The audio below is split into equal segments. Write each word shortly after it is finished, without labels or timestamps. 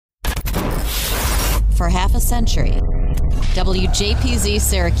For half a century, WJPZ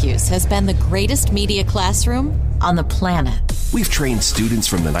Syracuse has been the greatest media classroom on the planet. We've trained students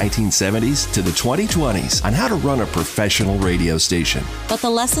from the 1970s to the 2020s on how to run a professional radio station. But the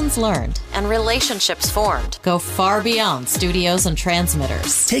lessons learned and relationships formed go far beyond studios and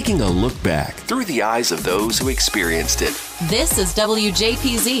transmitters. Taking a look back through the eyes of those who experienced it. This is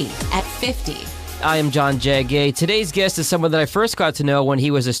WJPZ at 50. I am John Jagay. Today's guest is someone that I first got to know when he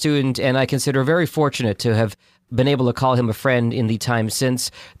was a student, and I consider very fortunate to have been able to call him a friend in the time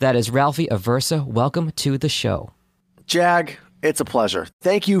since. That is Ralphie Aversa. Welcome to the show. Jag, it's a pleasure.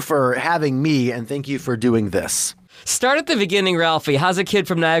 Thank you for having me, and thank you for doing this. Start at the beginning, Ralphie. How's a kid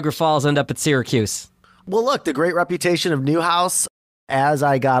from Niagara Falls end up at Syracuse? Well, look, the great reputation of Newhouse. As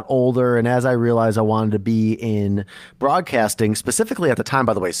I got older and as I realized I wanted to be in broadcasting, specifically at the time,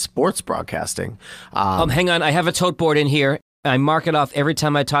 by the way, sports broadcasting. Hang on. I have a tote board in here. I mark it off every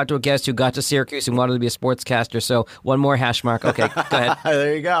time I talk to a guest who got to Syracuse and wanted to be a sportscaster. So one more hash mark. Okay, go ahead.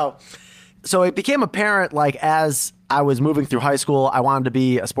 There you go. So it became apparent, like, as I was moving through high school, I wanted to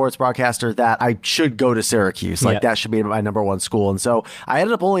be a sports broadcaster, that I should go to Syracuse. Like, that should be my number one school. And so I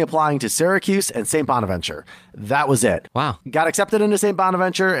ended up only applying to Syracuse and St. Bonaventure. That was it. Wow. Got accepted into St.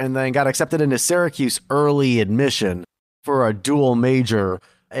 Bonaventure and then got accepted into Syracuse early admission for a dual major.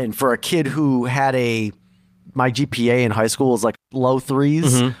 And for a kid who had my GPA in high school was like low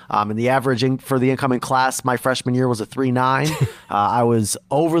threes. And the averaging for the incoming class my freshman year was a 3.9. I was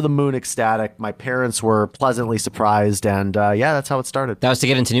over the moon ecstatic. My parents were pleasantly surprised. And that's how it started. That was to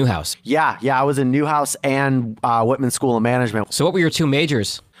get into Newhouse. Yeah. I was in Newhouse and Whitman School of Management. So what were your two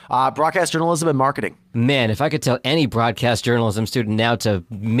majors? Broadcast journalism and marketing. Man, if I could tell any broadcast journalism student now to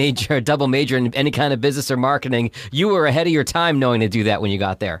double major in any kind of business or marketing, you were ahead of your time knowing to do that when you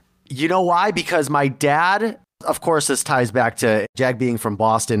got there. You know why? Because my dad, of course, this ties back to Jag being from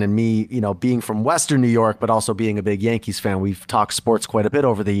Boston and me, being from Western New York, but also being a big Yankees fan. We've talked sports quite a bit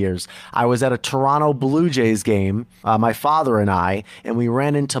over the years. I was at a Toronto Blue Jays game, my father and we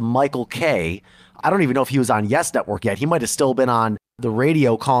ran into Michael Kay. I don't even know if he was on Yes Network yet. He might have still been on the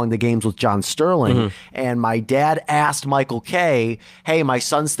radio calling the games with John Sterling. And my dad asked Michael Kay, hey, my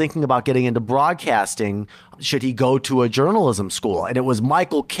son's thinking about getting into broadcasting. Should he go to a journalism school? And it was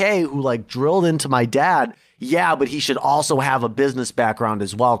Michael Kay who drilled into my dad, yeah, but he should also have a business background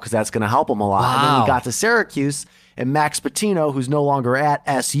as well, because that's going to help him a lot. Wow. And then we got to Syracuse, and Max Patino, who's no longer at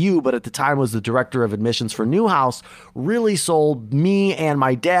SU, but at the time was the director of admissions for Newhouse, really sold me and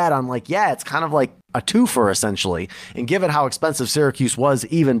my dad on it's kind of like a twofer essentially. And given how expensive Syracuse was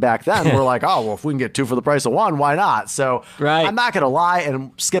even back then, we're like, oh, well, if we can get two for the price of one, why not? So I'm not going to lie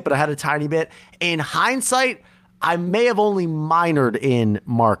and skip it ahead a tiny bit. In hindsight, I may have only minored in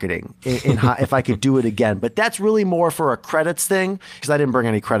marketing if I could do it again, but that's really more for a credits thing because I didn't bring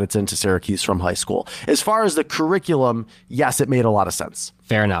any credits into Syracuse from high school. As far as the curriculum, yes, it made a lot of sense.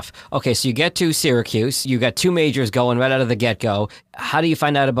 Fair enough. Okay, so you get to Syracuse, you got two majors going right out of the get-go. How do you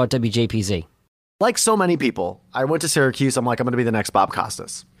find out about WJPZ? Like so many people, I went to Syracuse. I'm like, I'm going to be the next Bob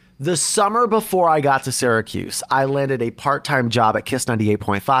Costas. The summer before I got to Syracuse, I landed a part-time job at KISS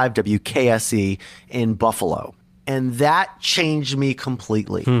 98.5 WKSE in Buffalo. And that changed me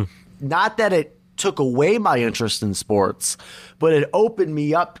completely. Not that it took away my interest in sports, but it opened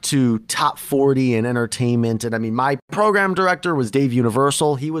me up to top 40 and entertainment. And I mean, my program director was Dave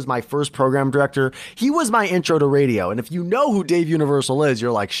Universal. He was my first program director. He was my intro to radio. And if you know who Dave Universal is,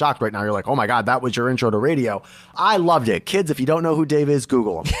 you're shocked right now. You're like, oh my God, that was your intro to radio. I loved it. Kids, if you don't know who Dave is,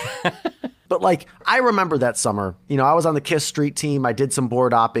 Google him. But I remember that summer, I was on the KISS Street team. I did some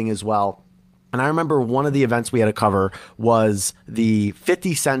board hopping as well. And I remember one of the events we had to cover was the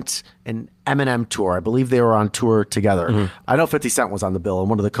 50 Cent and Eminem tour. I believe they were on tour together. I know 50 Cent was on the bill and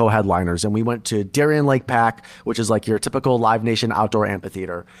one of the co-headliners. And we went to Darien Lake Pack, which is your typical Live Nation outdoor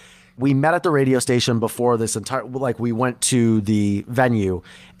amphitheater. We met at the radio station before this entire, we went to the venue.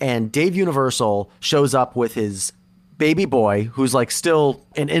 And Dave Universal shows up with his baby boy, who's still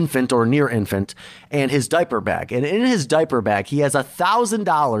an infant or near infant, and his diaper bag. And in his diaper bag, he has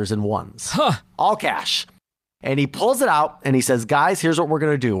 $1,000 in ones, all cash. And he pulls it out and he says, guys, here's what we're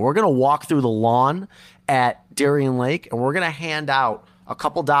going to do. We're going to walk through the lawn at Darien Lake and we're going to hand out a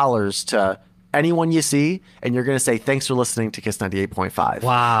couple dollars to anyone you see. And you're going to say, thanks for listening to KISS 98.5.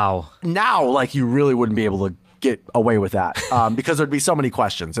 Wow. Now, you really wouldn't be able to get away with that because there'd be so many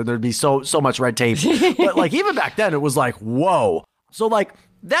questions and there'd be so much red tape. But even back then, it was whoa. So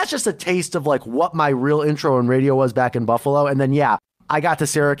that's just a taste of what my real intro in radio was back in Buffalo. And then, I got to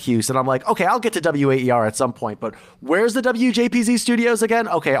Syracuse and I'm like, okay, I'll get to WAER at some point, but where's the WJPZ studios again?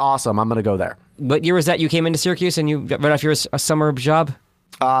 Okay, awesome. I'm going to go there. What year was that you came into Syracuse and you got right off your summer job?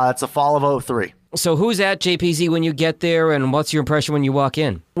 It's a fall of 03. So who's at JPZ when you get there, and what's your impression when you walk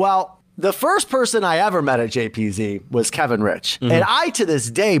in? Well, the first person I ever met at JPZ was Kevin Rich. And I, to this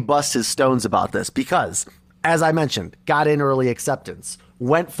day, bust his stones about this because, as I mentioned, got in early acceptance,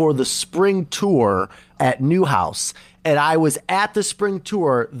 went for the spring tour at Newhouse, and I was at the spring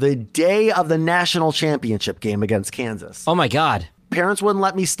tour the day of the national championship game against Kansas. Oh, my God. Parents wouldn't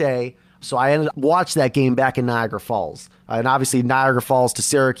let me stay, so I ended up watching that game back in Niagara Falls. And obviously, Niagara Falls to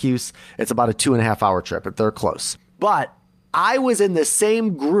Syracuse, it's about a 2.5-hour trip if they're close. But I was in the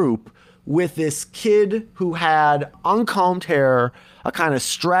same group with this kid who had uncombed hair, a kind of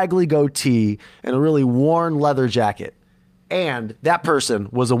straggly goatee, and a really worn leather jacket. And that person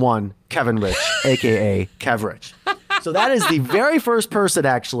was Kevin Rich, a.k.a. Kev Rich. So that is the very first person,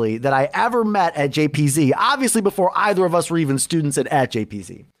 actually, that I ever met at JPZ, obviously before either of us were even students at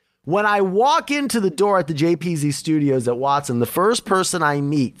JPZ. When I walk into the door at the JPZ studios at Watson, the first person I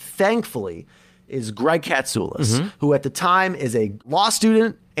meet, thankfully, is Greg Katsoulis, who at the time is a law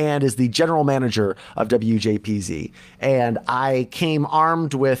student and is the general manager of WJPZ. And I came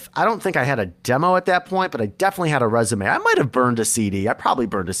armed with, I don't think I had a demo at that point, but I definitely had a resume. I might have burned a CD. I probably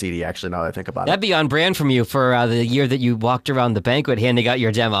burned a CD, actually, now that I think about it. That'd be on brand from you for the year that you walked around the banquet handing out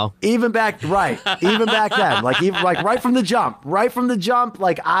your demo. Even back, right. Even back then, like right from the jump,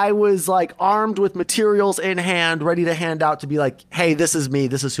 like I was like armed with materials in hand, ready to hand out to be like, hey, this is me.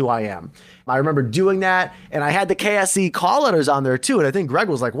 This is who I am. I remember doing that, and I had the KSE call letters on there too. And I think Greg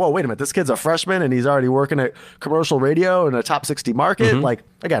was like, whoa, wait a minute, this kid's a freshman and he's already working at commercial radio in a top 60 market. Like,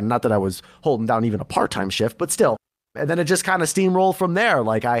 again, not that I was holding down even a part-time shift, but still. And then it just kind of steamrolled from there.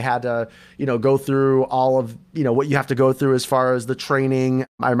 Like I had to, go through all of, what you have to go through as far as the training.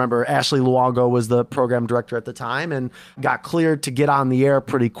 I remember Ashley Luongo was the program director at the time and got cleared to get on the air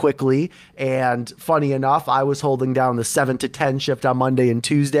pretty quickly. And funny enough, I was holding down the 7 to 10 shift on Monday and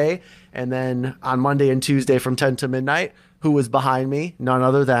Tuesday. And then on Monday and Tuesday from 10 to midnight, who was behind me? None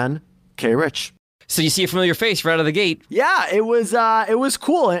other than K. Rich. So you see a familiar face right out of the gate. Yeah, it was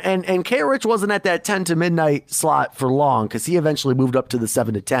cool. And K. Rich wasn't at that 10 to midnight slot for long because he eventually moved up to the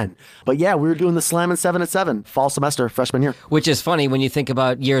 7 to 10. But yeah, we were doing the Slam and 7 to 7 fall semester, freshman year. Which is funny when you think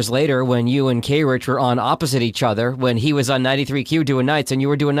about years later when you and K. Rich were on opposite each other, when he was on 93Q doing nights and you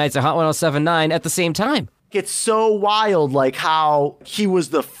were doing nights at Hot 107.9 at the same time. It's so wild, like how he was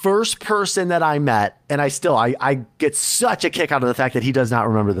the first person that I met, and I get such a kick out of the fact that he does not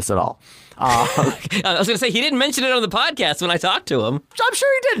remember this at all. I was going to say, he didn't mention it on the podcast when I talked to him. I'm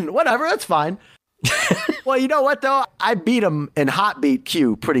sure he didn't. Whatever, that's fine. Well, you know what, though? I beat him in Hot Beat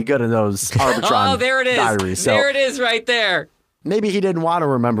Q pretty good in those Arbitron there it is. diaries. So there it is right there. Maybe he didn't want to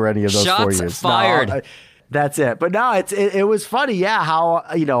remember any of those 4 years. Shots fired. No, that's it. But no, it was funny, yeah, how,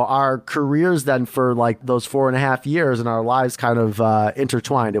 our careers then for like those 4.5 years and our lives kind of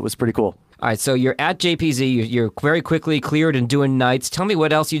intertwined. It was pretty cool. All right, so you're at JPZ. You're very quickly cleared and doing nights. Tell me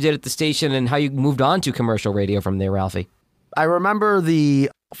what else you did at the station and how you moved on to commercial radio from there, Ralphie. I remember the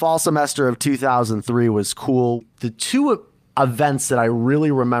fall semester of 2003 was cool. The two events that I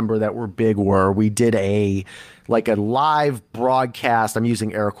really remember that were big were we did a live broadcast. I'm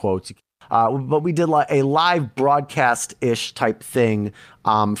using air quotes. But we did like a live broadcast-ish type thing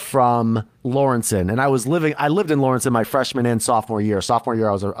from Lawrenson. And I lived in Lawrenson my freshman and sophomore year. Sophomore year,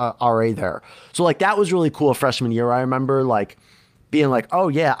 I was a RA there. So like that was really cool freshman year. I remember like being like, oh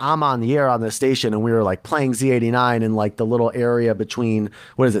yeah, I'm on the air on this station. And we were like playing Z89 in like the little area between,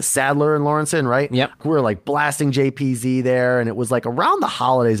 Sadler and Lawrenson, right? Yep. We were like blasting JPZ there. And it was like around the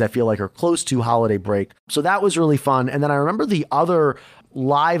holidays, I feel like, or close to holiday break. So that was really fun. And then I remember the other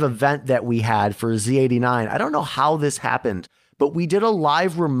live event that we had for Z89. I don't know how this happened, but we did a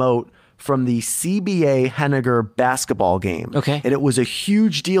live remote from the CBA Henniger basketball game. Okay. And it was a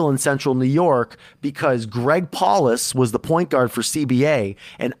huge deal in central New York because Greg Paulus was the point guard for CBA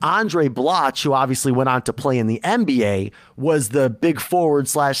and Andre Bloch, who obviously went on to play in the NBA, was the big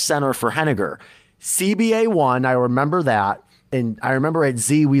forward/center for Henniger. CBA won. I remember that. And I remember at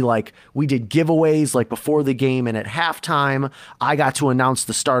Z, we did giveaways like before the game and at halftime. I got to announce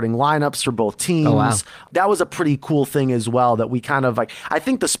the starting lineups for both teams. Oh, wow. That was a pretty cool thing as well that we kind of like, I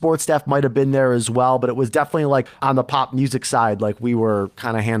think the sports staff might have been there as well, but it was definitely like on the pop music side, like we were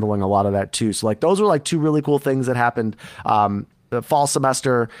kind of handling a lot of that too. So like those were like two really cool things that happened the fall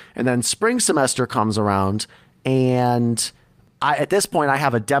semester, and then spring semester comes around. And at this point I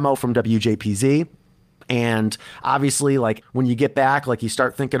have a demo from WJPZ. And obviously, like when you get back, like you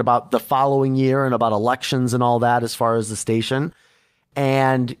start thinking about the following year and about elections and all that as far as the station.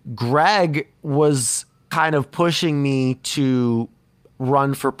 And Greg was kind of pushing me to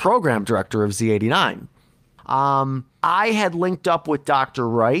run for program director of Z89. I had linked up with Dr.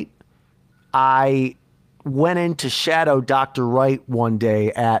 Wright I went in to shadow Dr. Wright one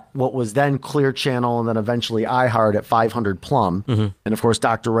day at what was then Clear Channel and then eventually iHeart at 500 Plum. And of course,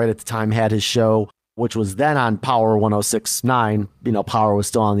 Dr. Wright at the time had his show, which was then on Power 106.9. You know, Power was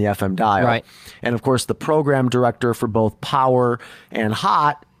still on the FM dial. Right. And of course, the program director for both Power and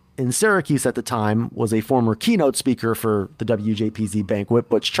Hot in Syracuse at the time was a former keynote speaker for the WJPZ banquet,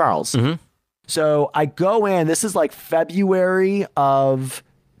 Butch Charles. So I go in, this is like February of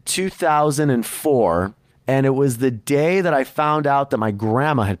 2004. And it was the day that I found out that my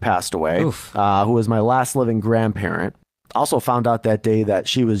grandma had passed away, who was my last living grandparent. Also found out that day that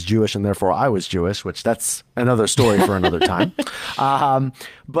she was Jewish and therefore I was Jewish, which that's another story for another time.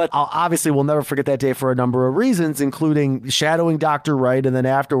 But obviously we'll never forget that day for a number of reasons, including shadowing Dr. Wright. And then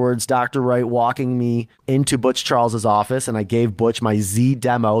afterwards, Dr. Wright walking me into Butch Charles's office. And I gave Butch my Z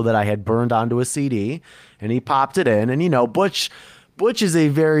demo that I had burned onto a CD and he popped it in. And, you know, Butch is a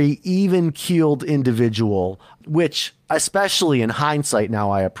very even-keeled individual, which especially in hindsight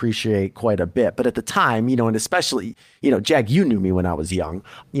now I appreciate quite a bit. But at the time, you know, and especially, you know, Jag, you knew me when I was young.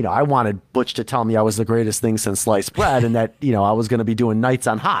 You know, I wanted Butch to tell me I was the greatest thing since sliced bread and that, you know, I was going to be doing nights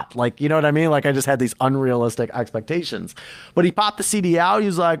on Hot. Like, you know what I mean? Like I just had these unrealistic expectations. But he popped the CD out. He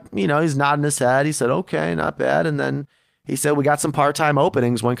was like, you know, he's nodding his head. He said, okay, not bad. And then he said, we got some part-time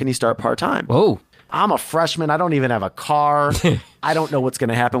openings. When can you start part-time? Whoa. I'm a freshman. I don't even have a car. I don't know what's going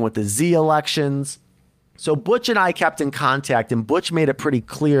to happen with the Z elections. So Butch and I kept in contact, and Butch made it pretty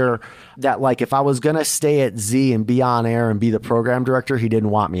clear that, like, if I was going to stay at Z and be on air and be the program director, he didn't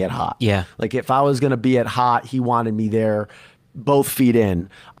want me at Hot. Yeah. Like, if I was going to be at Hot, he wanted me there, both feet in.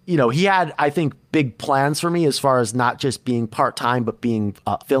 You know, he had, I think, big plans for me as far as not just being part-time, but being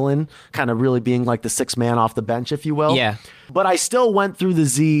fill-in, kind of really being like the sixth man off the bench, if you will. Yeah. But I still went through the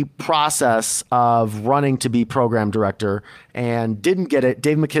Z process of running to be program director and didn't get it.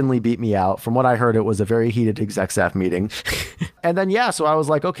 Dave McKinley beat me out. From what I heard, it was a very heated exec staff meeting. And then, yeah, so I was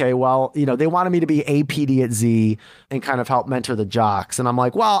like, okay, well, you know, they wanted me to be a PD at Z and kind of help mentor the jocks. And I'm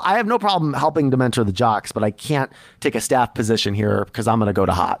like, well, I have no problem helping to mentor the jocks, but I can't take a staff position here because I'm going to go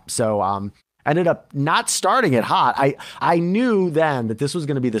to Hot. So I ended up not starting at Hot. I knew then that this was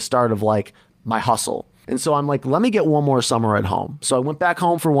going to be the start of like my hustle. And so I'm like, let me get one more summer at home. So I went back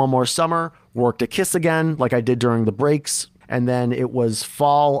home for one more summer, worked at KISS again, like I did during the breaks. And then it was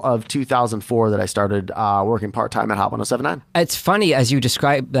fall of 2004 that I started working part-time at Hot 107.9. It's funny as you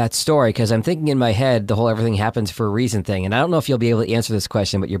describe that story, because I'm thinking in my head the whole everything happens for a reason thing. And I don't know if you'll be able to answer this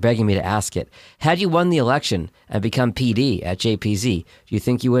question, but you're begging me to ask it. Had you won the election and become PD at JPZ, do you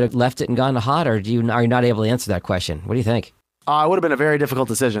think you would have left it and gone to Hot, or are you not able to answer that question? What do you think? It would have been a very difficult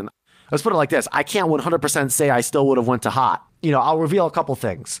decision. Let's put it like this. I can't 100% say I still would have went to Hot. You know, I'll reveal a couple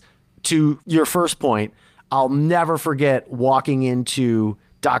things. To your first point, I'll never forget walking into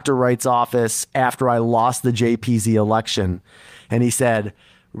Dr. Wright's office after I lost the JPZ election. And he said,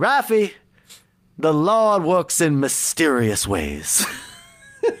 Ralphie, the Lord works in mysterious ways.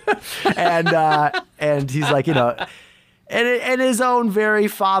 and he's like, you know, in his own very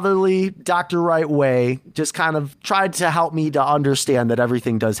fatherly Dr. Wright way, just kind of tried to help me to understand that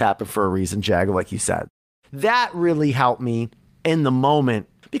everything does happen for a reason, Jag, like you said. That really helped me in the moment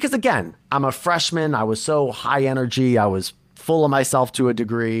because, again, I'm a freshman. I was so high energy. I was full of myself to a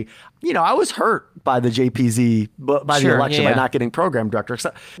degree. You know, I was hurt by the JPZ, by the election, by not getting program director.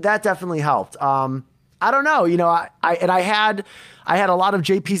 So that definitely helped. I don't know, you know, I had a lot of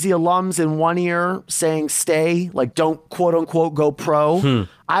JPZ alums in one ear saying stay, like don't quote unquote go pro.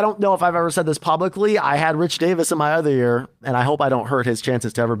 I don't know if I've ever said this publicly. I had Rich Davis in my other ear, and I hope I don't hurt his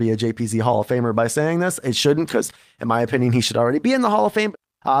chances to ever be a JPZ Hall of Famer by saying this. It shouldn't, because in my opinion, he should already be in the Hall of Fame.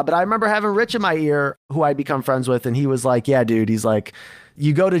 But I remember having Rich in my ear, who I'd become friends with, and he was like, yeah, dude, he's like,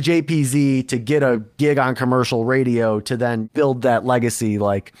 you go to JPZ to get a gig on commercial radio to then build that legacy,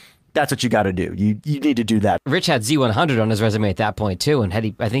 like, that's what you got to do. You need to do that. Rich had Z100 on his resume at that point too, and I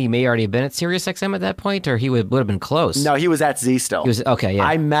think he may already have been at Sirius XM at that point, or he would have been close. No, he was at Z still. He was, okay, yeah.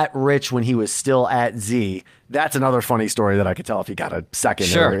 I met Rich when he was still at Z. That's another funny story that I could tell if you got a second,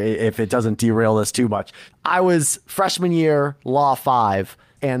 sure, or if it doesn't derail this too much. I was freshman year, Law 5,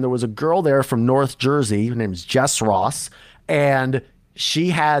 and there was a girl there from North Jersey. Her name is Jess Ross, and she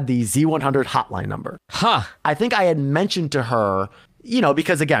had the Z100 hotline number. Huh. I think I had mentioned to her, you know,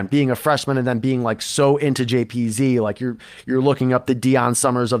 because again, being a freshman and then being like so into JPZ, like you're looking up the Deion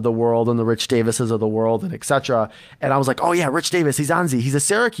Summers of the world and the Rich Davises of the world and etc. And I was like, oh yeah, Rich Davis, he's on Z. He's a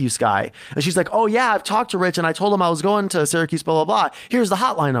Syracuse guy. And she's like, oh yeah, I've talked to Rich and I told him I was going to Syracuse, blah, blah, blah. Here's the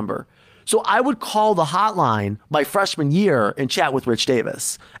hotline number. So I would call the hotline my freshman year and chat with Rich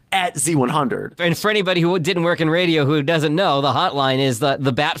Davis. at Z100. And for anybody who didn't work in radio who doesn't know, the hotline is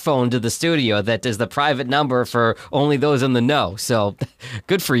the bat phone to the studio that is the private number for only those in the know. So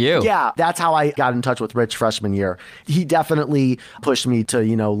good for you. Yeah, that's how I got in touch with Rich freshman year. He definitely pushed me to,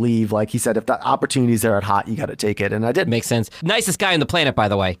 leave. Like he said, if the opportunity's there at Hot, you got to take it. And I did. Makes sense. Nicest guy on the planet, by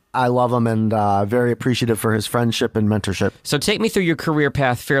the way. I love him and very appreciative for his friendship and mentorship. So take me through your career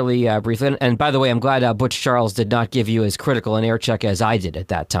path fairly briefly. And by the way, I'm glad Butch Charles did not give you as critical an air check as I did at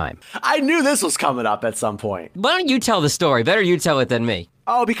that time. I knew this was coming up at some point. Why don't you tell the story? Better you tell it than me.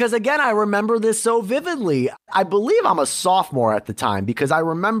 Oh, because again, I remember this so vividly. I believe I'm a sophomore at the time because I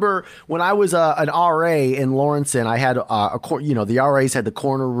remember when I was an RA in Lawrenson, I had the RAs had the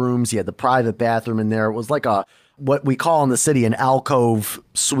corner rooms. You had the private bathroom in there. It was like what we call in the city an alcove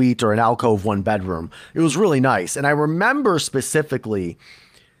suite or an alcove 1-bedroom. It was really nice. And I remember specifically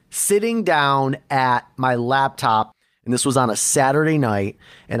sitting down at my laptop, and this was on a Saturday night,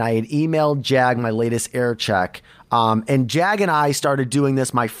 and I had emailed Jag my latest air check. And Jag and I started doing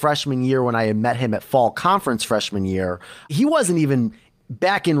this my freshman year when I had met him at fall conference freshman year. He wasn't even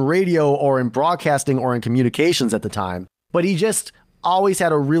back in radio or in broadcasting or in communications at the time, but he just always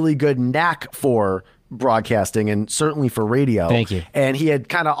had a really good knack for broadcasting and certainly for radio. Thank you. And he had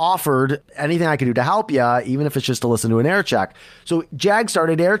kind of offered anything I could do to help you, even if it's just to listen to an air check. So Jag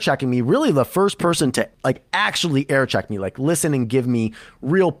started air checking me, really the first person to actually air check me, listen and give me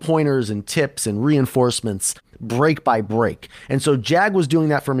real pointers and tips and reinforcements break by break. And so Jag was doing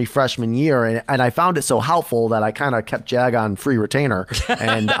that for me freshman year. And I found it so helpful that I kind of kept Jag on free retainer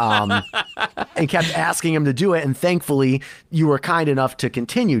and kept asking him to do it. And thankfully you were kind enough to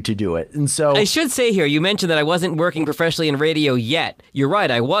continue to do it. And so I should say here, you mentioned that I wasn't working professionally in radio yet. You're right,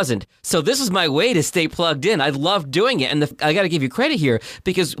 I wasn't. So this is my way to stay plugged in. I loved doing it. And I got to give you credit here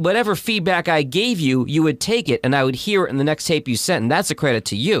because whatever feedback I gave you, you would take it and I would hear it in the next tape you sent. And that's a credit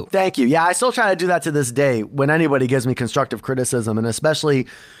to you. Thank you. Yeah, I still try to do that to this day when anybody gives me constructive criticism, and especially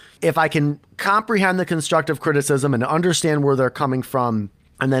if I can comprehend the constructive criticism and understand where they're coming from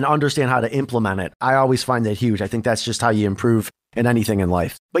and then understand how to implement it. I always find that huge. I think that's just how you improve in anything in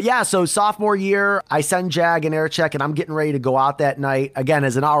life. But yeah, so sophomore year, I send Jag an air check and I'm getting ready to go out that night. Again,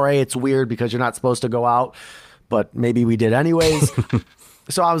 as an RA, it's weird because you're not supposed to go out, but maybe we did anyways.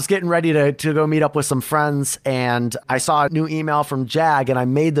 So I was getting ready to go meet up with some friends and I saw a new email from Jag and I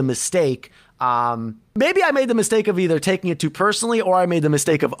made the mistake. Maybe I made the mistake of either taking it too personally or I made the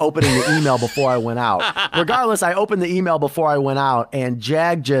mistake of opening the email before I went out. Regardless, I opened the email before I went out and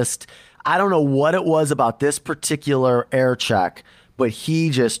Jag I don't know what it was about this particular air check, but he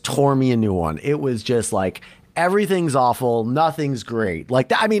just tore me a new one. It was just like, everything's awful. Nothing's great. Like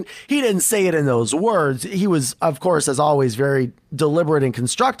that. I mean, he didn't say it in those words. He was, of course, as always, very deliberate and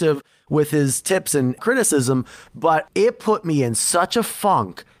constructive with his tips and criticism, but it put me in such a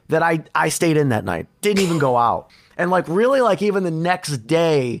funk that I stayed in that night, didn't even go out. And really even the next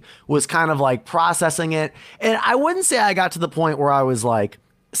day was kind of processing it. And I wouldn't say I got to the point where I was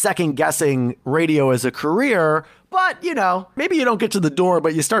second guessing radio as a career, but maybe you don't get to the door,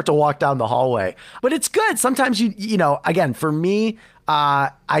 but you start to walk down the hallway. But it's good. Sometimes again, for me,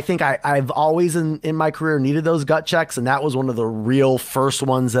 I think I've always in my career needed those gut checks, and that was one of the real first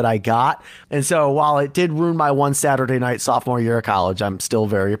ones that I got. And so while it did ruin my one Saturday night sophomore year of college, I'm still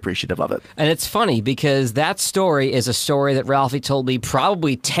very appreciative of it. And it's funny because that story is a story that Ralphie told me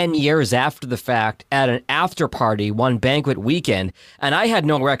probably 10 years after the fact at an after party one banquet weekend. And I had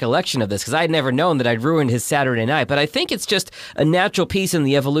no recollection of this because I had never known that I'd ruined his Saturday night. But I think it's just a natural piece in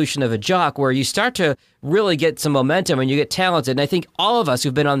the evolution of a jock where you start to really get some momentum and you get talented. And I think all of us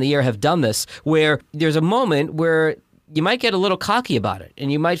who've been on the air have done this, where there's a moment where you might get a little cocky about it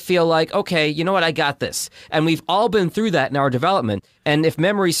and you might feel like, okay, you know what, I got this. And we've all been through that in our development. And if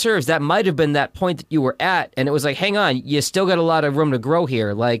memory serves, that might have been that point that you were at. And it was like, hang on, you still got a lot of room to grow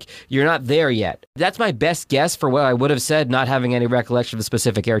here. You're not there yet. That's my best guess for what I would have said, not having any recollection of a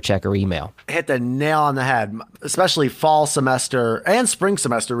specific air check or email. Hit the nail on the head, especially fall semester and spring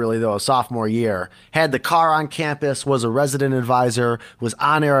semester, really, though, sophomore year. Had the car on campus, was a resident advisor, was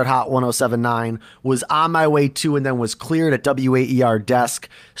on air at Hot 107.9, was on my way to and then was cleared at WAER desk,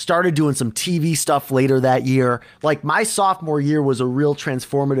 started doing some TV stuff later that year. My sophomore year was a real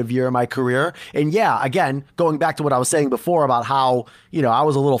transformative year in my career. And yeah, again, going back to what I was saying before about how, I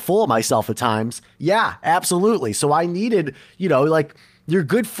was a little full of myself at times. Yeah, absolutely. So I needed, your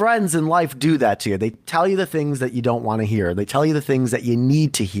good friends in life do that to you. They tell you the things that you don't want to hear. They tell you the things that you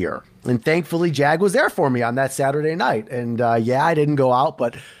need to hear. And thankfully, Jag was there for me on that Saturday night. And yeah, I didn't go out,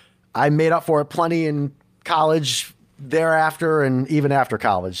 but I made up for it plenty in college thereafter and even after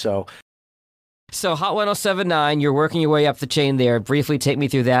college. So So Hot 107.9, you're working your way up the chain there. Briefly take me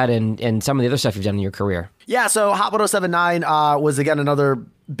through that and some of the other stuff you've done in your career. Yeah, so Hot 107.9 was, again, another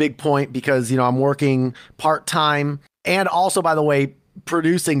big point because, I'm working part-time and also, by the way,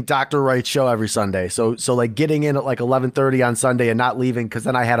 producing Dr. Wright's show every Sunday. So like getting in at like 11:30 on Sunday and not leaving, because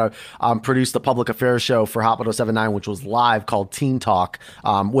then I had to produce the public affairs show for Hot 107.9, which was live, called Teen Talk,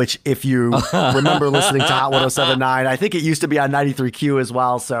 which if you remember listening to Hot 107.9, I think it used to be on 93Q as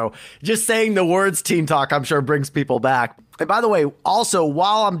well. So just saying the words Teen Talk, I'm sure brings people back. And by the way, also,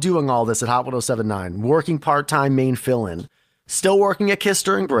 while I'm doing all this at Hot 107.9, working part-time main fill-in, still working at KISS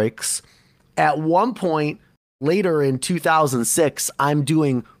during breaks, at one point, later in 2006, I'm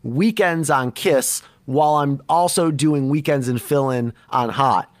doing weekends on KISS while I'm also doing weekends and fill-in on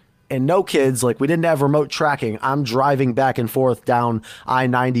Hot. And no kids, like we didn't have remote tracking. I'm driving back and forth down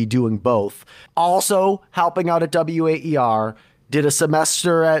I-90 doing both. Also helping out at WAER, did a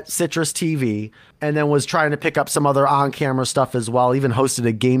semester at Citrus TV, and then was trying to pick up some other on-camera stuff as well. Even hosted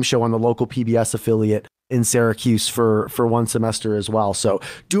a game show on the local PBS affiliate in Syracuse for one semester as well. So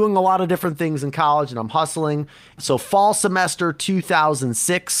doing a lot of different things in college, and I'm hustling. So fall semester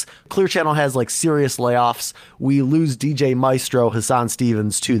 2006, Clear Channel has like serious layoffs. We lose DJ Maestro Hassan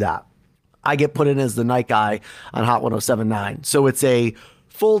Stevens to that. I get put in as the night guy on Hot 107.9. So it's a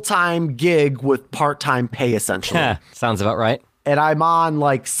full-time gig with part-time pay, essentially. Sounds about right. And I'm on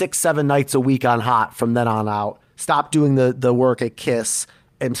like 6-7 nights a week on Hot from then on out. Stopped doing the work at KISS.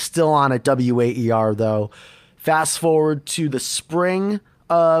 I'm still on at WAER though. Fast forward to the spring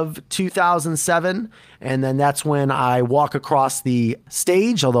of 2007, and then that's when I walk across the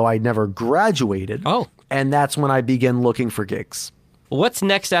stage, although I never graduated. Oh. And that's when I begin looking for gigs. What's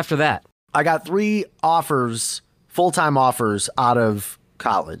next after that? I got 3 offers, full-time offers out of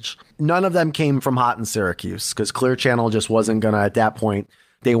college. None of them came from Hot in Syracuse because Clear Channel just wasn't going to, at that point,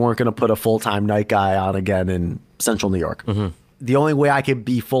 they weren't going to put a full-time night guy on again in Central New York. Mm-hmm. The only way I could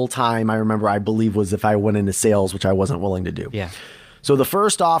be full-time, I believe, was if I went into sales, which I wasn't willing to do. Yeah. So the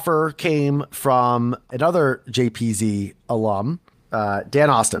first offer came from another JPZ alum, Dan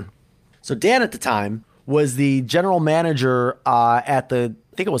Austin. So Dan at the time was the general manager at the,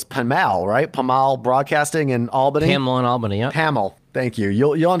 I think it was PAMAL, right? PAMAL Broadcasting in Albany. PAMAL in Albany, yeah. PAMAL. Thank you.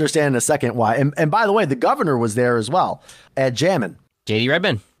 You'll understand in a second why. And by the way, the governor was there as well at Jammin'. JD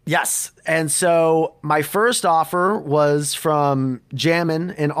Redman. Yes. And so my first offer was from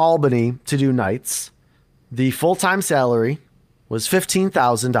Jammin' in Albany to do nights. The full-time salary was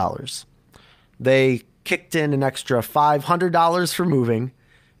 $15,000. They kicked in an extra $500 for moving.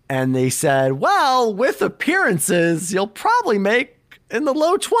 And they said, well, with appearances, you'll probably make in the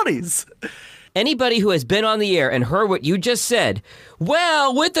low 20s. Anybody who has been on the air and heard what you just said,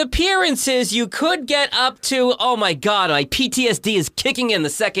 well, with appearances, you could get up to, oh my God, my PTSD is kicking in the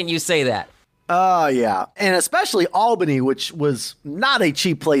second you say that. Oh, yeah. And especially Albany, which was not a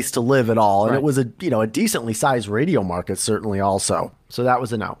cheap place to live at all. And It was a decently sized radio market, certainly also. So that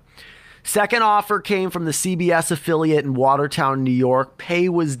was a no. Second offer came from the CBS affiliate in Watertown, New York. Pay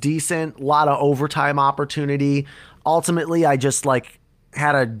was decent, a lot of overtime opportunity. Ultimately, I just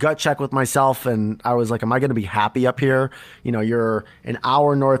had a gut check with myself, and I was like, am I going to be happy up here? You're an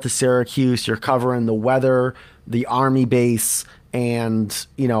hour north of Syracuse. You're covering the weather, the Army base, and,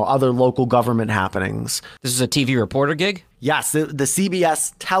 other local government happenings. This is a TV reporter gig? Yes, the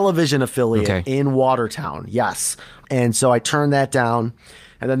CBS television affiliate in Watertown. Yes. And so I turned that down.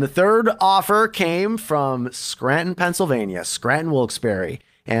 And then the third offer came from Scranton, Pennsylvania, Scranton Wilkes-Barre.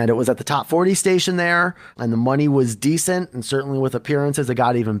 And it was at the top 40 station there, and the money was decent, and certainly with appearances, it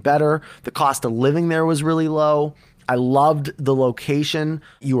got even better. The cost of living there was really low. I loved the location.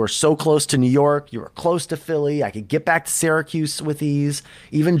 You were so close to New York. You were close to Philly. I could get back to Syracuse with ease.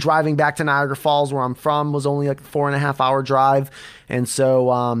 Even driving back to Niagara Falls, where I'm from, was only like a 4.5-hour drive. And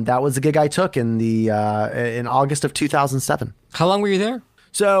so that was the gig I took in August of 2007. How long were you there?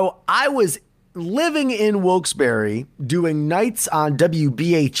 So I was living in Wilkes-Barre, doing nights on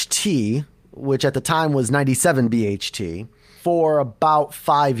WBHT, which at the time was 97 BHT, for about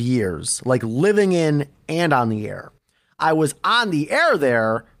 5 years, living in and on the air. I was on the air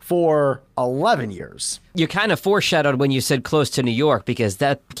there for 11 years. You kind of foreshadowed when you said close to New York, because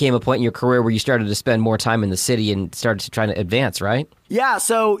that became a point in your career where you started to spend more time in the city and started to try to advance, right? Yeah.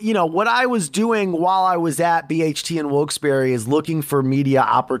 So, what I was doing while I was at BHT in Wilkes-Barre is looking for media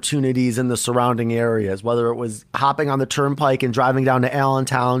opportunities in the surrounding areas, whether it was hopping on the turnpike and driving down to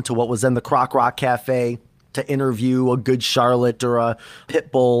Allentown to what was then the Croc Rock Cafe to interview a Good Charlotte or a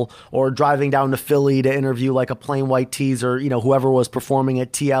Pitbull, or driving down to Philly to interview a Plain White Tees or, whoever was performing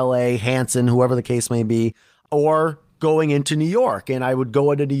at TLA, Hanson, whoever the case may be, or going into New York. And I would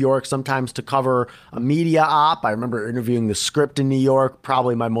go into New York sometimes to cover a media op. I remember interviewing the Script in New York.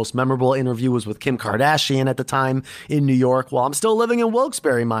 Probably my most memorable interview was with Kim Kardashian at the time in New York. Well, I'm still living in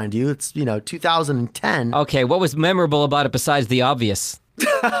Wilkes-Barre, mind you. It's, 2010. Okay, what was memorable about it besides the obvious?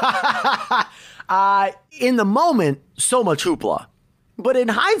 In the moment, so much hoopla. But in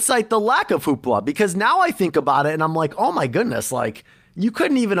hindsight, the lack of hoopla, because now I think about it and I'm like, oh my goodness, like you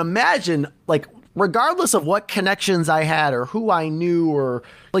couldn't even imagine, like regardless of what connections I had or who I knew, or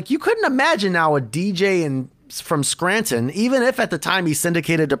like you couldn't imagine now a DJ from Scranton, even if at the time he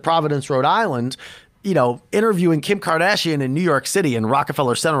syndicated to Providence, Rhode Island, interviewing Kim Kardashian in New York City in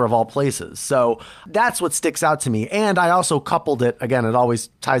Rockefeller Center of all places. So that's what sticks out to me. And I also coupled it, again, it always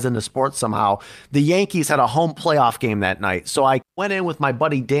ties into sports somehow. The Yankees had a home playoff game that night. So I went in with my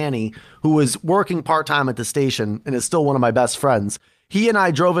buddy Danny, who was working part-time at the station and is still one of my best friends. He and I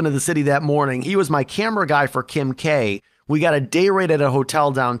drove into the city that morning. He was my camera guy for Kim K. We got a day rate at a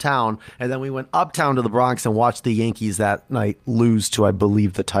hotel downtown, and then we went uptown to the Bronx and watched the Yankees that night lose to, I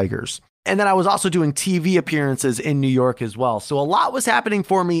believe, the Tigers. And then I was also doing TV appearances in New York as well. So a lot was happening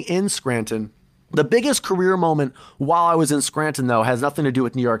for me in Scranton. The biggest career moment while I was in Scranton, though, has nothing to do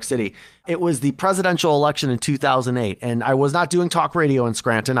with New York City. It was the presidential election in 2008. And I was not doing talk radio in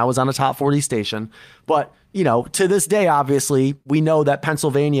Scranton. I was on a top 40 station. But to this day, obviously, we know that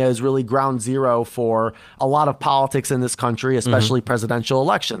Pennsylvania is really ground zero for a lot of politics in this country, especially presidential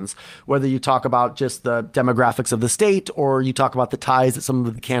elections, whether you talk about just the demographics of the state or you talk about the ties that some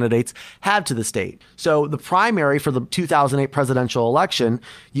of the candidates have to the state. So the primary for the 2008 presidential election,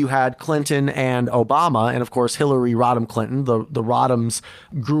 you had Clinton and Obama, and of course, Hillary Rodham Clinton. The Rodhams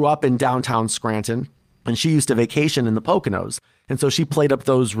grew up in downtown Scranton, and she used to vacation in the Poconos. And so she played up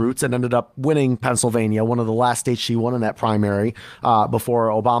those roots and ended up winning Pennsylvania, one of the last states she won in that primary before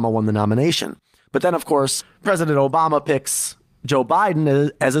Obama won the nomination. But then, of course, President Obama picks Joe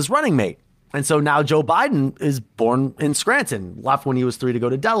Biden as his running mate. And so now Joe Biden is born in Scranton, left when he was 3 to go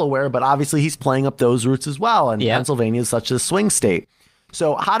to Delaware, but obviously he's playing up those roots as well. And Pennsylvania is such a swing state.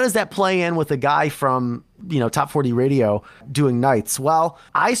 So how does that play in with a guy from, Top 40 Radio doing nights? Well,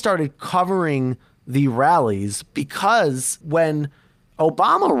 I started covering the rallies because when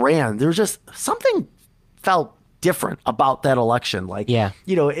Obama ran, there's just something felt different about that election. Like,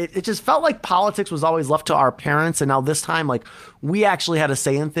 it just felt like politics was always left to our parents. And now this time, like, we actually had a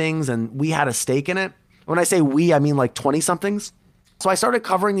say in things and we had a stake in it. When I say we, I mean like 20 somethings. So I started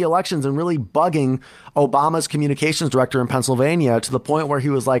covering the elections and really bugging Obama's communications director in Pennsylvania to the point where he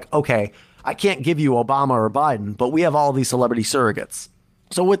was like, okay, I can't give you Obama or Biden, but we have all these celebrity surrogates.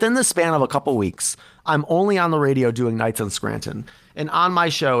 So within the span of a couple weeks, I'm only on the radio doing nights in Scranton. And on my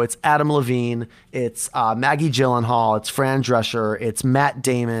show, it's Adam Levine, it's Maggie Gyllenhaal, it's Fran Drescher, it's Matt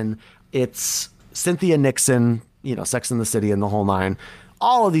Damon, it's Cynthia Nixon, Sex and the City and the whole nine.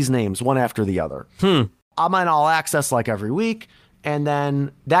 All of these names, one after the other. I'm on All Access like every week. And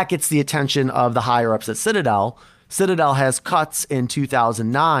then that gets the attention of the higher ups at Citadel. Citadel has cuts in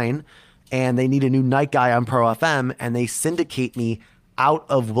 2009, and they need a new night guy on Pro FM, and they syndicate me out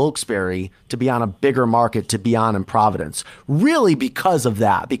of Wilkes-Barre to be on a bigger market to be on in Providence, really because of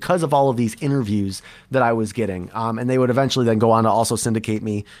that, because of all of these interviews that I was getting. And they would eventually then go on to also syndicate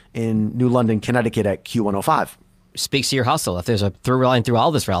me in New London, Connecticut at Q105. Speaks to your hustle. If there's a through line through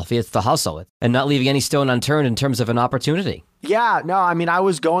all this, Ralphie, it's the hustle and not leaving any stone unturned in terms of an opportunity. Yeah, no, I mean, I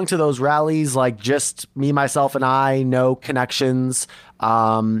was going to those rallies like just me, myself, and I, no connections,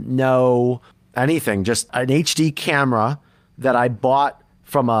 no anything, just an HD camera that I bought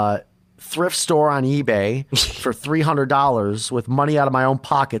from a thrift store on eBay for $300 with money out of my own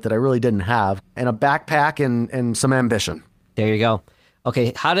pocket that I really didn't have, and a backpack and some ambition. There you go.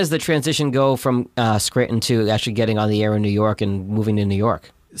 Okay, how does the transition go from Scranton to actually getting on the air in New York and moving to New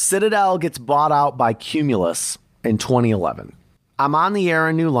York? Citadel gets bought out by Cumulus in 2011. I'm on the air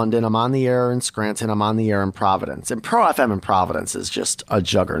in New London. I'm on the air in Scranton. I'm on the air in Providence. And Pro FM in Providence is just a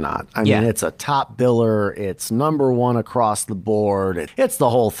juggernaut. I mean, it's a top biller. It's number one across the board. It's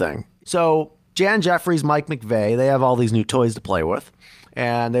the whole thing. So Jan Jeffries, Mike McVeigh, they have all these new toys to play with.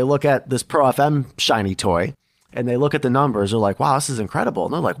 And they look at this Pro FM shiny toy. And they look at the numbers. They're like, wow, this is incredible.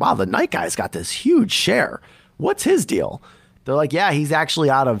 And they're like, wow, the night guy's got this huge share. What's his deal? They're like, yeah, he's actually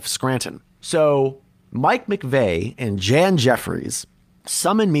out of Scranton. So Mike McVeigh and Jan Jeffries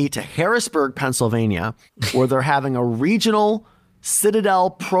summoned me to Harrisburg, Pennsylvania, where they're having a regional Citadel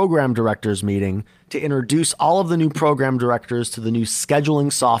program directors meeting to introduce all of the new program directors to the new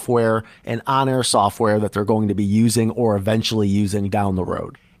scheduling software and on-air software that they're going to be using or eventually using down the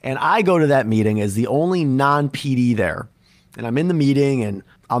road. And I go to that meeting as the only non-PD there. And I'm in the meeting and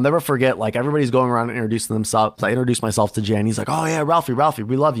I'll never forget, like, everybody's going around and introducing themselves. I introduced myself to Jay, and he's like, oh, yeah, Ralphie,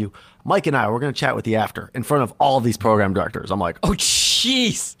 we love you. Mike and we're going to chat with you after in front of all of these program directors. I'm like, Oh,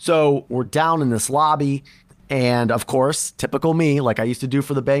 jeez. So we're down in this lobby. And of course, typical me, like I used to do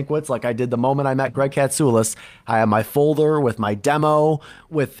for the banquets, like I did the moment I met Greg Katsoulis, I had my folder with my demo,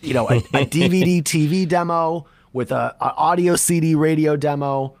 with, you know, a DVD TV demo, with a audio CD radio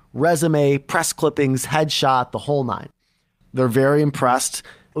demo, resume, press clippings, headshot, the whole nine. They're very impressed.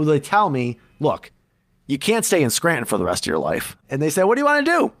 They tell me, look, you can't stay in Scranton for the rest of your life. And they say, what do you want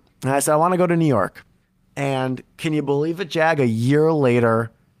to do? And I said, I want to go to New York. And can you believe it, Jag? A year later,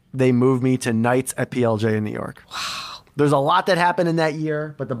 they moved me to nights at PLJ in New York. Wow. There's a lot that happened in that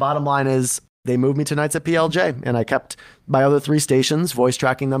year, but the bottom line is they moved me to nights at PLJ, and I kept my other 3 stations, voice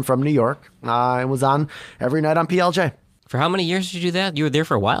tracking them from New York. I was on every night on PLJ. For how many years did you do that? You were there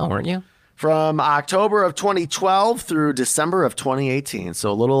for a while, weren't you? From October of 2012 through December of 2018,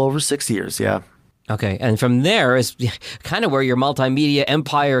 so a little over 6 years, yeah. Okay, and from there is kind of where your multimedia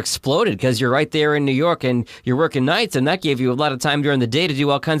empire exploded, because you're right there in New York and you're working nights, and that gave you a lot of time during the day to do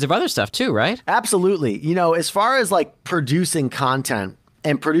all kinds of other stuff too, right? Absolutely. You know, as far as like producing content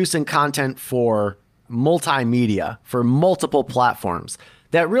for multimedia, for multiple platforms,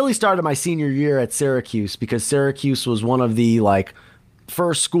 that really started my senior year at Syracuse, because Syracuse was one of the like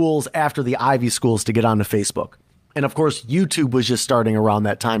first schools after the Ivy schools to get onto Facebook. And of course, YouTube was just starting around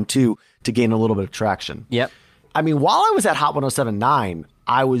that time too, to gain a little bit of traction. Yep. I mean, while I was at Hot 107.9,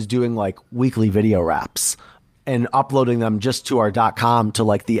 I was doing like weekly video wraps and uploading them just to our .com, to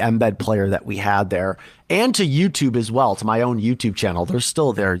like the embed player that we had there, and to YouTube as well, to my own YouTube channel. They're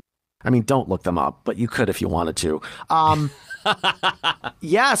still there. I mean, don't look them up, but you could if you wanted to.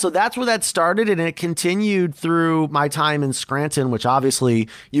 Yeah, so that's where that started, and it continued through my time in Scranton, which obviously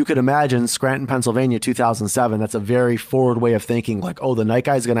you could imagine, Scranton, Pennsylvania, 2007. That's a very forward way of thinking, like, oh, the night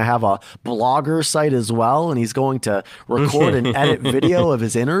guy's going to have a blogger site as well, and he's going to record and edit video of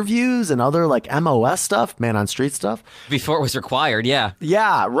his interviews and other like MOS stuff, man on street stuff. Before it was required, yeah.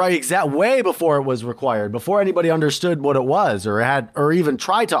 Yeah, right, exactly. Way before it was required, before anybody understood what it was or even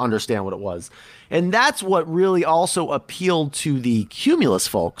tried to understand what it was. And that's what really also appealed to the Cumulus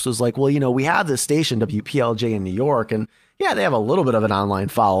folks, was like, well, you know, we have this station, WPLJ in New York, and yeah, they have a little bit of an online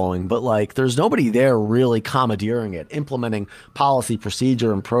following, but like there's nobody there really commandeering it, implementing policy,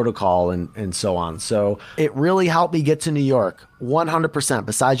 procedure, and protocol and so on. So it really helped me get to New York 100%,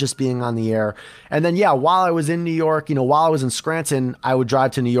 besides just being on the air. And then, yeah, while I was in New York, you know, while I was in Scranton, I would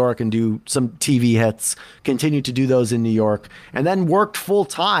drive to New York and do some TV hits, continue to do those in New York, and then worked full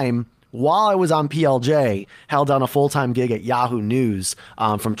time while I was on PLJ, held down a full-time gig at Yahoo News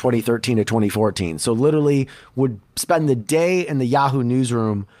from 2013 to 2014. So literally would spend the day in the Yahoo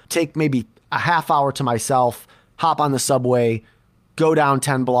newsroom, take maybe a half hour to myself, hop on the subway, go down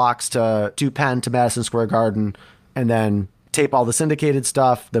 10 blocks to Penn to Madison Square Garden, and then tape all the syndicated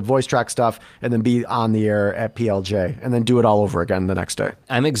stuff, the voice track stuff, and then be on the air at PLJ, and then do it all over again the next day.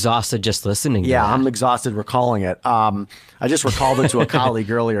 I'm exhausted just listening to that. I'm exhausted recalling it. I just recalled it to a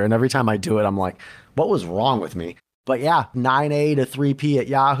colleague earlier, and every time I do it, I'm like, what was wrong with me? But yeah, 9A to 3P at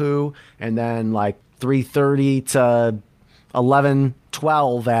Yahoo, and then like 3:30 to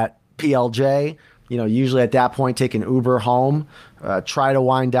 11:12 at PLJ. You know, usually at that point, take an Uber home, try to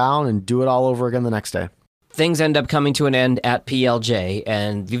wind down, and do it all over again the next day. Things end up coming to an end at PLJ,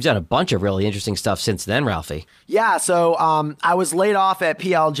 and you've done a bunch of really interesting stuff since then, Ralphie. Yeah, so I was laid off at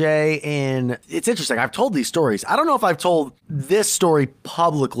PLJ, and it's interesting. I've told these stories. I don't know if I've told this story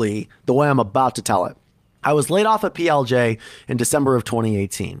publicly the way I'm about to tell it. I was laid off at PLJ in December of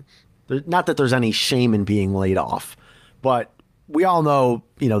 2018. Not that there's any shame in being laid off, but we all know,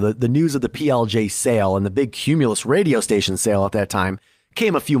 you know, the news of the PLJ sale and the big Cumulus radio station sale at that time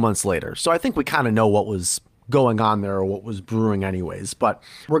came a few months later. So I think we kind of know what was going on there, or what was brewing anyways. But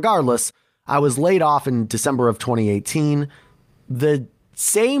regardless, I was laid off in December of 2018. The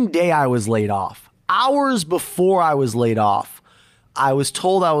same day I was laid off, hours before I was laid off, I was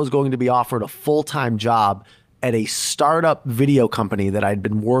told I was going to be offered a full-time job at a startup video company that I'd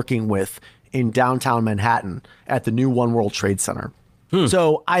been working with in downtown Manhattan at the new One World Trade Center.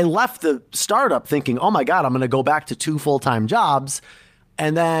 So I left the startup thinking, oh my God, I'm going to go back to 2 full-time jobs.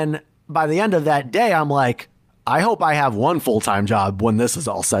 And then by the end of that day, I'm like, I hope I have 1 full-time job when this is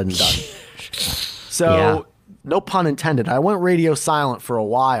all said and done. So no pun intended. I went radio silent for a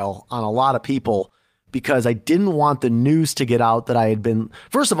while on a lot of people because I didn't want the news to get out that I had been.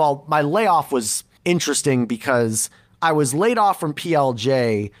 First of all, my layoff was interesting because I was laid off from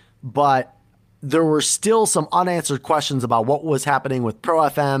PLJ, but there were still some unanswered questions about what was happening with Pro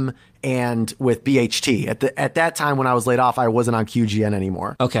FM and with BHT. At that time when I was laid off, I wasn't on QGN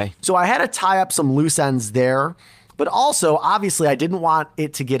anymore. Okay. So I had to tie up some loose ends there. But also, obviously, I didn't want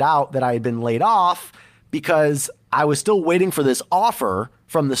it to get out that I had been laid off because I was still waiting for this offer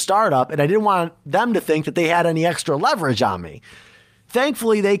from the startup, and I didn't want them to think that they had any extra leverage on me.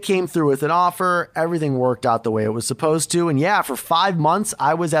 Thankfully, they came through with an offer. Everything worked out the way it was supposed to. And yeah, for 5 months,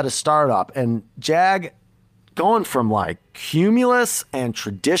 I was at a startup. And Jag, going from like Cumulus and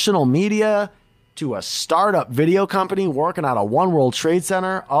traditional media to a startup video company working at a One World Trade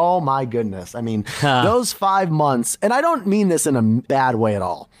Center. Oh my goodness. I mean, those 5 months, and I don't mean this in a bad way at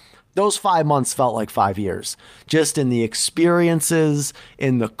all. Those 5 months felt like 5 years, just in the experiences,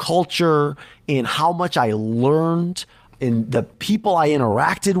 in the culture, in how much I learned, in the people I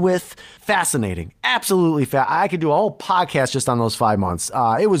interacted with. Fascinating. Absolutely. I could do a whole podcast just on those 5 months.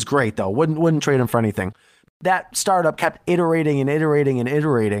 It was great though. Wouldn't trade them for anything. That startup kept iterating and iterating and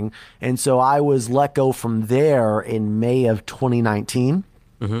iterating. And so I was let go from there in May of 2019.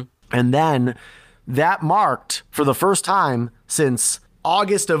 Mm-hmm. And then that marked, for the first time since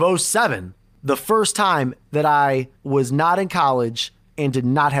August of 2007, the first time that I was not in college and did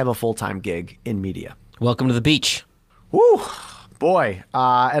not have a full-time gig in media. Welcome to the beach. Woo, boy.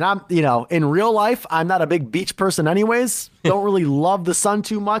 And I'm, in real life, I'm not a big beach person anyways. Don't really love the sun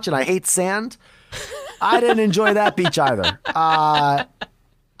too much, and I hate sand. I didn't enjoy that beach either.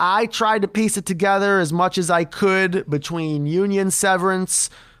 I tried to piece it together as much as I could between union severance,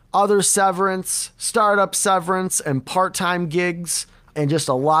 other severance, startup severance, and part-time gigs, and just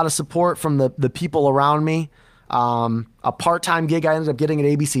a lot of support from the people around me. A part-time gig I ended up getting at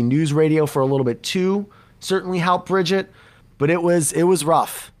ABC News Radio for a little bit too. Certainly helped bridge it, but it was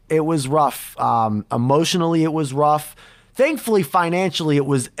rough. It was rough. Emotionally, it was rough. Thankfully, financially, it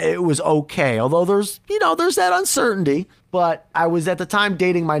was okay. Although there's that uncertainty. But I was at the time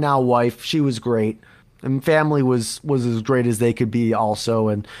dating my now wife. She was great, and family was as great as they could be also,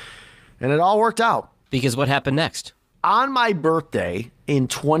 and it all worked out. Because what happened next? On my birthday in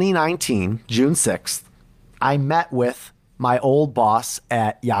 2019, June 6th, I met with my old boss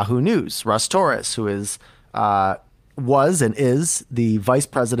at Yahoo News, Russ Torres, who was and is the vice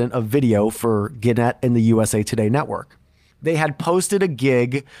president of video for Gannett and the USA Today network. They had posted a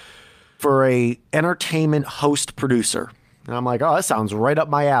gig for a entertainment host producer. And I'm like, oh, that sounds right up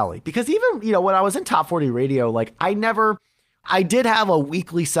my alley. Because even, when I was in Top 40 Radio, like I did have a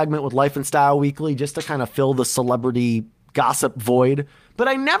weekly segment with Life and Style Weekly just to kind of fill the celebrity gossip void. But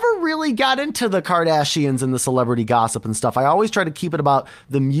I never really got into the Kardashians and the celebrity gossip and stuff. I always try to keep it about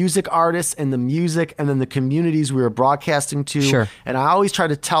the music artists and the music and then the communities we were broadcasting to. Sure. And I always try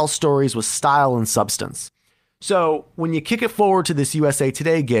to tell stories with style and substance. So when you kick it forward to this USA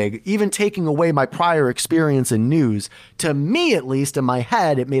Today gig, even taking away my prior experience in news, to me, at least in my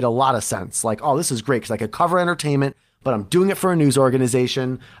head, it made a lot of sense. Like, oh, this is great because I could cover entertainment, but I'm doing it for a news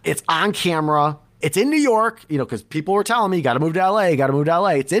organization. It's on camera. It's in New York, because people were telling me, you got to move to LA,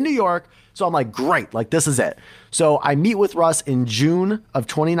 It's in New York. So I'm like, great, like this is it. So I meet with Russ in June of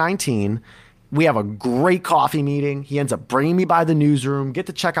 2019. We have a great coffee meeting. He ends up bringing me by the newsroom, get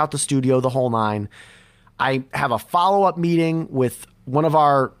to check out the studio, the whole nine. I have a follow-up meeting with one of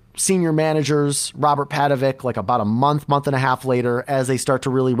our senior managers, Robert Padovic, like about a month and a half later, as they start to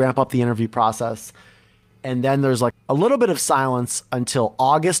really ramp up the interview process. And then there's like a little bit of silence until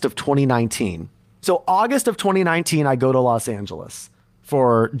August of 2019. So August of 2019, I go to Los Angeles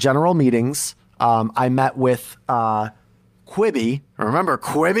for general meetings. I met with Quibi. Remember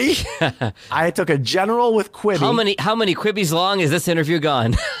Quibi? I took a general with Quibi. How many Quibbies long is this interview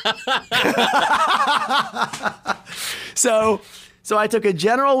gone? So I took a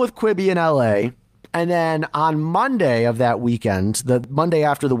general with Quibi in LA. And then on Monday of that weekend, the Monday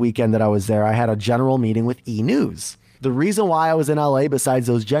after the weekend that I was there, I had a general meeting with E! News. The reason why I was in LA besides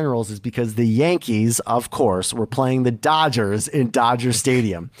those generals is because the Yankees, of course, were playing the Dodgers in Dodger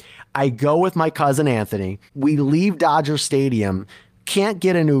Stadium. I go with my cousin Anthony. We leave Dodger Stadium, can't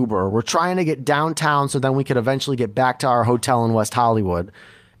get an Uber. We're trying to get downtown so then we could eventually get back to our hotel in West Hollywood.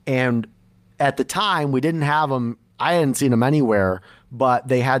 And at the time, we didn't have them. I hadn't seen them anywhere, but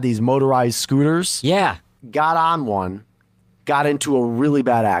they had these motorized scooters. Yeah. Got on one, got into a really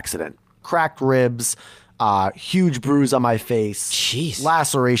bad accident, cracked ribs, huge bruise on my face, jeez,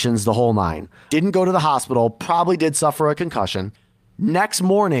 lacerations, the whole nine. Didn't go to the hospital, probably did suffer a concussion. Next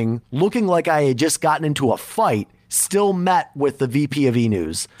morning, looking like I had just gotten into a fight, still met with the VP of E!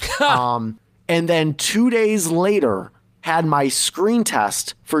 News. And then 2 days later, had my screen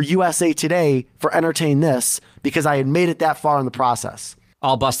test for USA Today for Entertain This because I had made it that far in the process.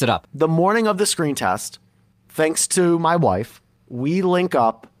 All busted up. The morning of the screen test, thanks to my wife, we link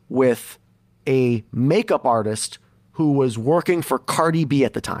up with a makeup artist who was working for Cardi B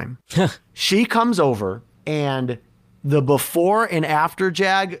at the time. She comes over, and the before and after,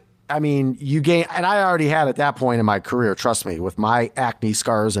 Jag, I mean, you gain, and I already had at that point in my career, trust me, with my acne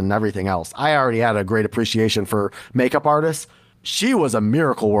scars and everything else, I already had a great appreciation for makeup artists. She was a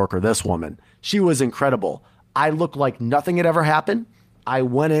miracle worker, this woman. She was incredible. I looked like nothing had ever happened. I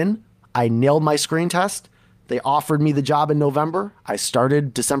went in, I nailed my screen test. They offered me the job in November. I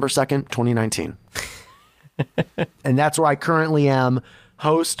started December 2nd, 2019. And that's where I currently am,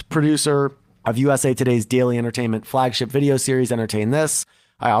 host, producer of USA Today's daily entertainment flagship video series, Entertain This.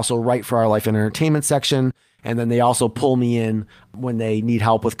 I also write for our Life and Entertainment section. And then they also pull me in when they need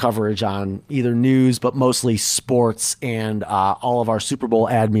help with coverage on either news, but mostly sports and all of our Super Bowl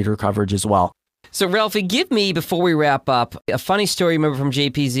ad meter coverage as well. So, Ralphie, give me, before we wrap up, a funny story you remember from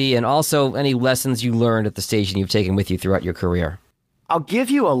JPZ and also any lessons you learned at the station you've taken with you throughout your career. I'll give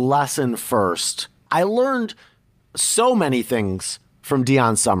you a lesson first. I learned so many things from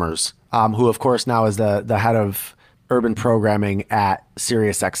Deion Summers, who, of course, now is the head of urban programming at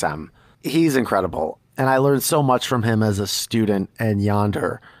SiriusXM. He's incredible. And I learned so much from him as a student and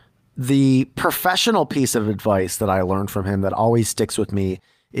yonder. The professional piece of advice that I learned from him that always sticks with me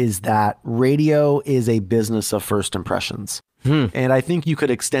is that radio is a business of first impressions. And I think you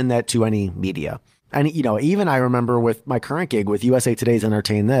could extend that to any media. And, you know, even I remember with my current gig with USA Today's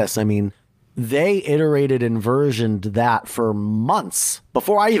Entertain This, I mean, they iterated and versioned that for months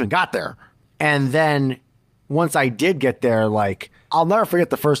before I even got there. And then once I did get there, like, I'll never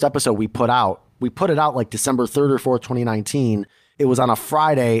forget the first episode we put out. We put it out like December 3rd or 4th, 2019. It was on a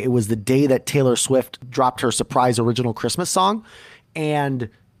Friday. It was the day that Taylor Swift dropped her surprise original Christmas song. And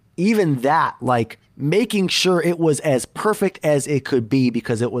even that, like, making sure it was as perfect as it could be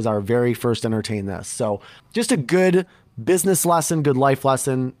because it was our very first Entertain This. So just a good business lesson, good life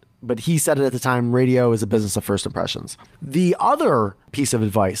lesson. But he said it at the time, radio is a business of first impressions. The other piece of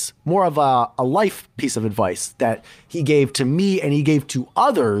advice, more of a life piece of advice that he gave to me and he gave to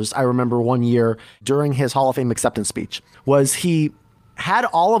others, I remember one year during his Hall of Fame acceptance speech, was he had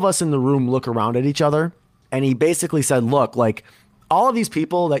all of us in the room look around at each other. And he basically said, look, like, all of these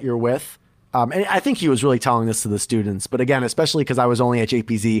people that you're with, and I think he was really telling this to the students, but again, especially because I was only at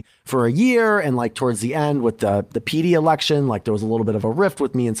JPZ for a year, and like towards the end with the PD election, like there was a little bit of a rift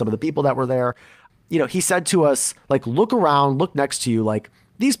with me and some of the people that were there. You know, he said to us, like, look around, look next to you, like,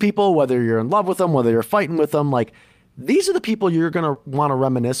 these people, whether you're in love with them, whether you're fighting with them, like, these are the people you're going to want to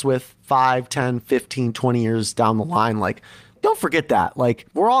reminisce with 5, 10, 15, 20 years down the line. Like, don't forget that. Like,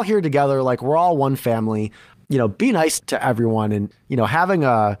 we're all here together. Like, we're all one family. You know, be nice to everyone. And, you know, having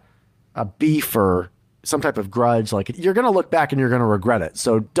a beef or some type of grudge, like, you're going to look back and you're going to regret it.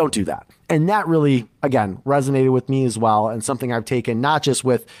 So don't do that. And that really, again, resonated with me as well. And something I've taken not just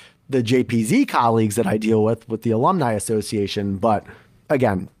with the JPZ colleagues that I deal with the Alumni Association, but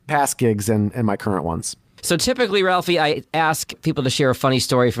again, past gigs and my current ones. So typically, Ralphie, I ask people to share a funny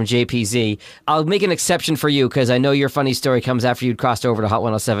story from JPZ. I'll make an exception for you because I know your funny story comes after you'd crossed over to Hot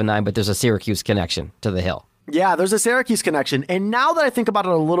 107.9, but there's a Syracuse connection to the Hill. Yeah, there's a Syracuse connection. And now that I think about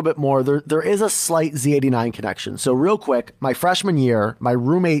it a little bit more, there is a slight Z89 connection. So real quick, my freshman year, my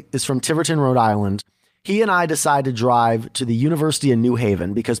roommate is from Tiverton, Rhode Island. He and I decided to drive to the University of New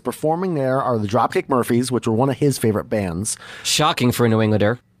Haven because performing there are the Dropkick Murphys, which were one of his favorite bands. Shocking for a New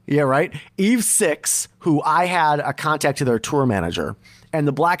Englander. Yeah, right. Eve Six, who I had a contact to their tour manager, and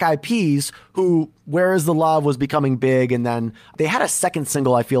the Black Eyed Peas, who Where Is the Love was becoming big. And then they had a second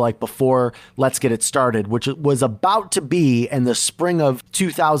single, I feel like, before Let's Get It Started, which was about to be in the spring of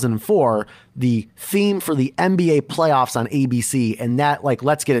 2004, the theme for the NBA playoffs on ABC. And that, like,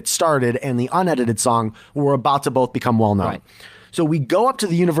 Let's Get It Started and the unedited song were about to both become well known. Right. So we go up to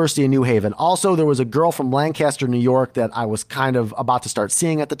the University of New Haven. Also, there was a girl from Lancaster, New York that I was kind of about to start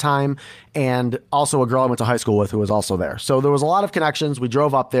seeing at the time. And also a girl I went to high school with who was also there. So there was a lot of connections. We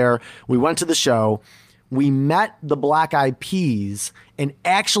drove up there. We went to the show. We met the Black Eyed Peas and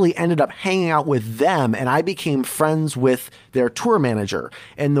actually ended up hanging out with them. And I became friends with their tour manager.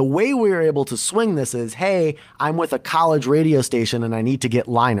 And the way we were able to swing this is, hey, I'm with a college radio station and I need to get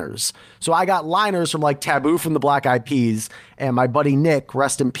liners. So I got liners from like Taboo from the Black Eyed Peas, and my buddy Nick,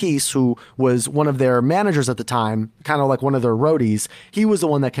 rest in peace, who was one of their managers at the time, kind of like one of their roadies. He was the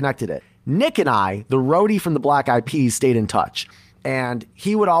one that connected it. Nick and I, the roadie from the Black Eyed Peas, stayed in touch. And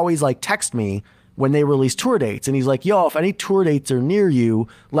he would always like text me when they release tour dates. And he's like, yo, if any tour dates are near you,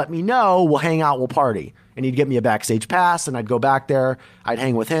 let me know. We'll hang out. We'll party. and he'd get me a backstage pass, and I'd go back there. I'd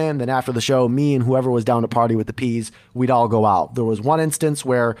hang with him. Then after the show, me and whoever was down to party with the Peas, we'd all go out. There was one instance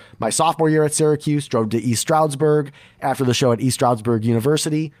where my sophomore year at Syracuse, drove to East Stroudsburg. After the show at East Stroudsburg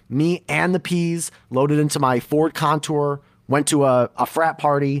University, me and the Peas loaded into my Ford Contour, went to a frat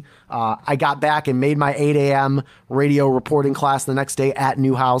party. I got back and made my 8 a.m. radio reporting class the next day at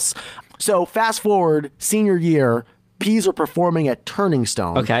Newhouse. So fast forward, senior year, Peas are performing at Turning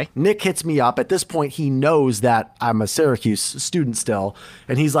Stone. Okay. Nick hits me up. At this point, he knows that I'm a Syracuse student still.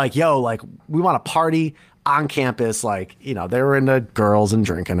 And he's like, yo, like, we want to party on campus. Like, you know, they were into girls and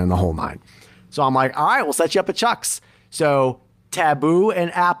drinking and the whole nine. So I'm like, all right, we'll set you up at Chuck's. So Taboo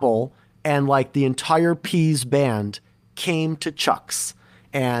and Apple and like the entire Peas band came to Chuck's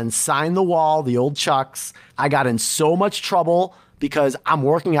and signed the wall, the old Chuck's. I got in so much trouble because I'm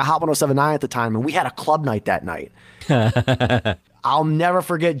working at Hot 107.9 at the time, and we had a club night that night. I'll never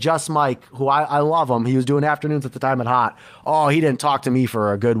forget Just Mike, who I love him. He was doing afternoons at the time at Hot. Oh, he didn't talk to me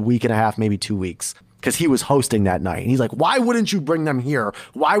for a good week and a half, maybe 2 weeks, because he was hosting that night. And he's like, why wouldn't you bring them here?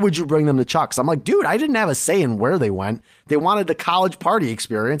 Why would you bring them to Chuck's? I'm like, dude, I didn't have a say in where they went. They wanted the college party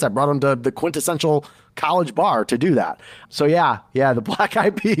experience. I brought them to the quintessential college bar to do that. So yeah, the Black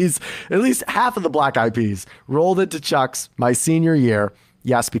Eyed Peas, at least half of the Black Eyed Peas, rolled into Chuck's my senior year.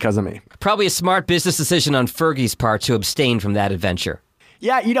 Yes, because of me. Probably a smart business decision on Fergie's part to abstain from that adventure.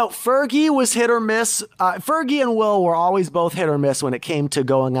 Yeah, you know, Fergie was hit or miss. Fergie and Will were always both hit or miss when it came to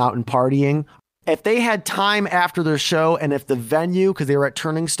going out and partying. If they had time after their show, and if the venue, because they were at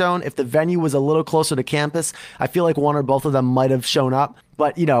Turning Stone, if the venue was a little closer to campus, I feel like one or both of them might have shown up.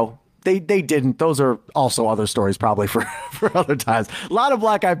 But, you know, they didn't. Those are also other stories probably for other times. A lot of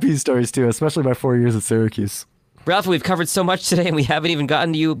Black Eyed Peas stories, too, especially my 4 years at Syracuse. Ralph, we've covered so much today, and we haven't even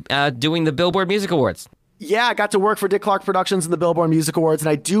gotten to you doing the Billboard Music Awards. Yeah, I got to work for Dick Clark Productions and the Billboard Music Awards, and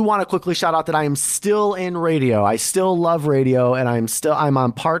I do want to quickly shout out that I am still in radio. I still love radio, and I'm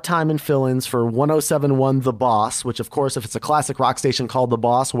on part-time and fill-ins for 107.1 The Boss, which, of course, if it's a classic rock station called The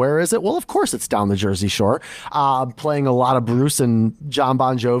Boss, where is it? Well, of course it's down the Jersey Shore. Playing a lot of Bruce and John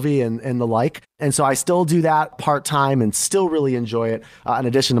Bon Jovi and the like. And so I still do that part-time and still really enjoy it, in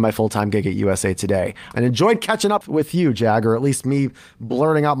addition to my full-time gig at USA Today. And enjoyed catching up with you, Jag, or at least me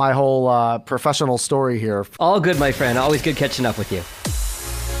blurting out my whole professional story here. All good, my friend. Always good catching up with you.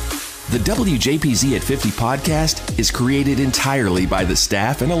 The WJPZ at 50 podcast is created entirely by the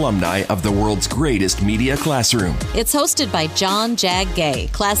staff and alumni of the world's greatest media classroom. It's hosted by John Jag Gay,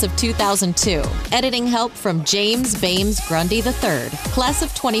 class of 2002. Editing help from James Bames Grundy III, class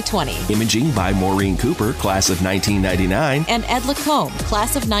of 2020. Imaging by Maureen Cooper, class of 1999. And Ed Lacombe,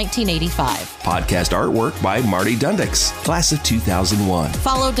 class of 1985. Podcast artwork by Marty Dundix, class of 2001.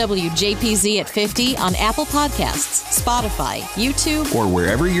 Follow WJPZ at 50 on Apple Podcasts, Spotify, YouTube, or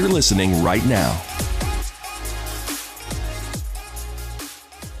wherever you're listening right now.